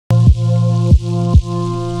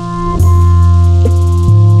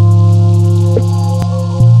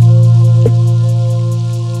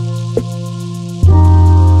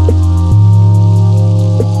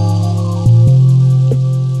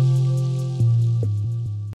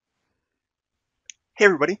Hey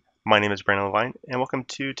everybody, my name is Brandon Levine and welcome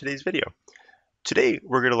to today's video. Today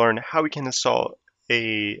we're going to learn how we can install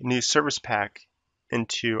a new service pack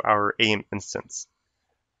into our AEM instance.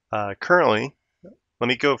 Currently, let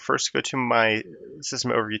me go to my system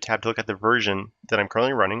overview tab to look at the version that I'm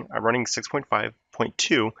currently running. I'm running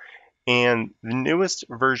 6.5.2 and the newest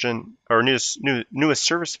version or newest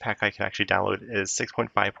service pack I can actually download is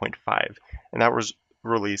 6.5.5 and that was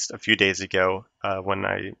released a few days ago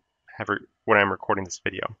when I'm recording this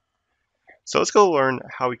video. So let's go learn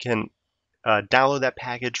how we can download that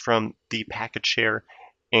package from the package share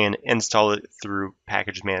and install it through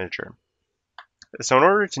Package Manager. So in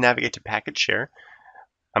order to navigate to package share,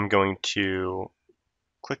 I'm going to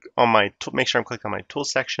click on my make sure I'm clicked on my tool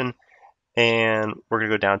section, and we're going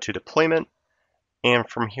to go down to deployment, and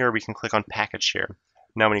from here we can click on package share.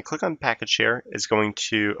 Now when you click on package share, it's going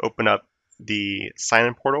to open up the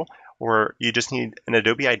sign-in portal where you just need an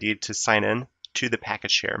Adobe ID to sign in to the package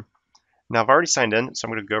share. Now I've already signed in, so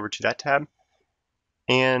I'm going to go over to that tab,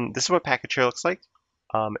 and this is what package share looks like.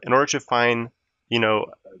 In order to find,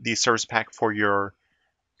 the service pack for your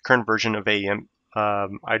current version of AEM,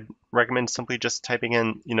 I'd recommend simply just typing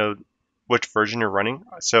in, which version you're running.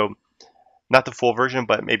 So not the full version,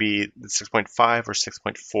 but maybe the 6.5 or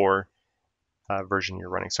 6.4 version you're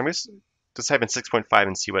running. So I'm just type in 6.5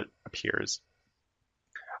 and see what appears.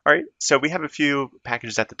 All right, so we have a few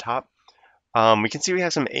packages at the top. We can see we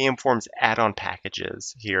have some AEM Forms add-on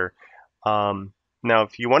packages here. Now,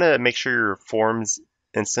 if you want to make sure your Forms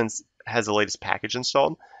instance has the latest package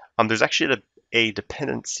installed, there's actually a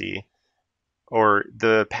dependency, or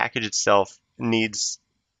the package itself needs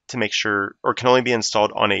to make sure, or can only be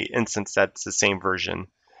installed on an instance that's the same version.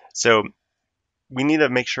 So we need to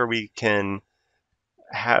make sure we can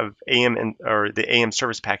have the AEM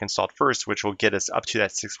service pack installed first, which will get us up to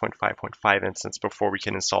that 6.5.5 instance before we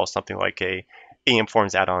can install something like a AEM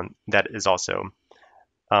Forms add-on that is also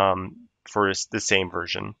for the same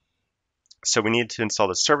version. So we need to install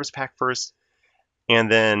the service pack first,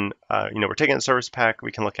 and then we're taking the service pack.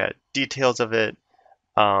 We can look at details of it.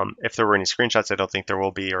 If there were any screenshots, I don't think there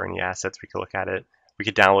will be, or any assets, we could look at it. We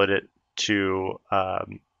could download it to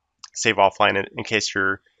save offline in case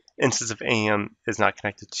your instance of AEM is not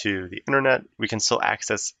connected to the internet. We can still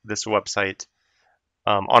access this website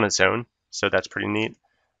on its own, so that's pretty neat.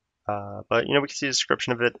 But we can see a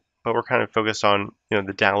description of it, but we're kind of focused on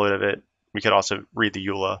the download of it. We could also read the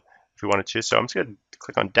EULA if we wanted to. So I'm just going to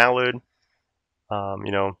click on download.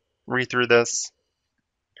 Read through this,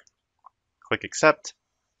 click accept,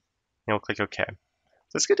 and we'll click OK.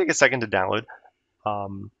 So it's going to take a second to download,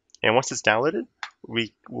 and once it's downloaded,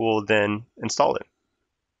 we will then install it.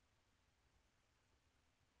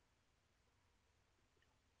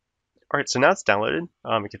 All right, so now it's downloaded.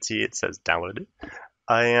 You can see it says downloaded.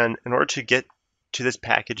 And in order to get to this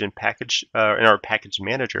package in our package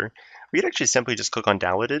manager, we could actually simply just click on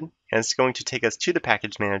downloaded, and it's going to take us to the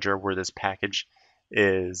package manager where this package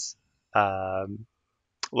is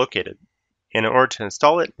located. And in order to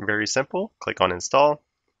install it, very simple, click on install,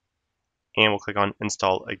 and we'll click on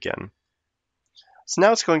install again. So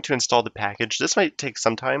now it's going to install the package. This might take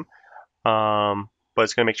some time, but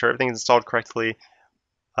it's going to make sure everything is installed correctly.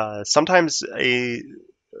 Sometimes a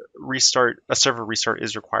server restart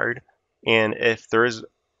is required, and if there is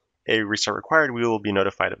a restart required, we will be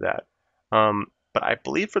notified of that. But I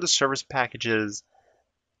believe for the service packages,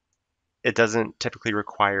 it doesn't typically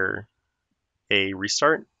require a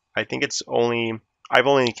restart. I think I've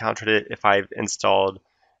only encountered it if I've installed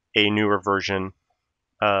a newer version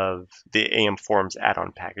of the AEM Forms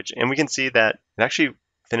add-on package, and we can see that it actually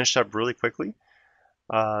finished up really quickly.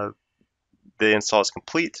 The install is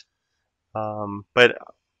complete, but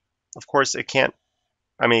of course it can't.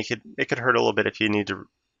 It could hurt a little bit if you need to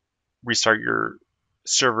restart your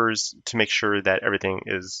servers to make sure that everything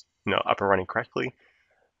is up and running correctly.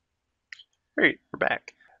 Great, we're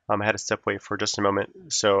back. I had to step away for just a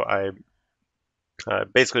moment, so I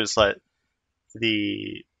basically just let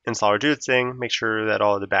the installer do its thing, make sure that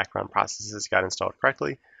all of the background processes got installed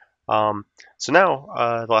correctly. So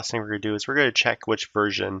now the last thing we're going to do is we're going to check which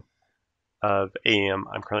version of AEM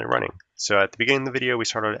I'm currently running. So at the beginning of the video, we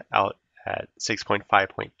started out at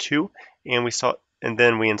 6.5.2, and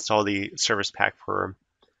then we installed the service pack for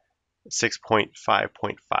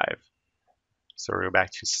 6.5.5. So we'll go back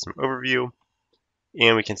to system overview,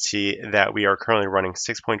 and we can see that we are currently running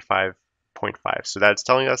 6.5.5. So that's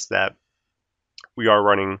telling us that we are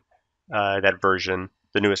running that version,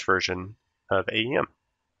 the newest version of AEM.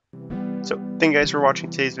 So thank you guys for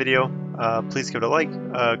watching today's video. Please give it a like,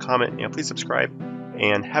 comment, and please subscribe,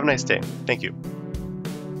 and have a nice day. Thank you.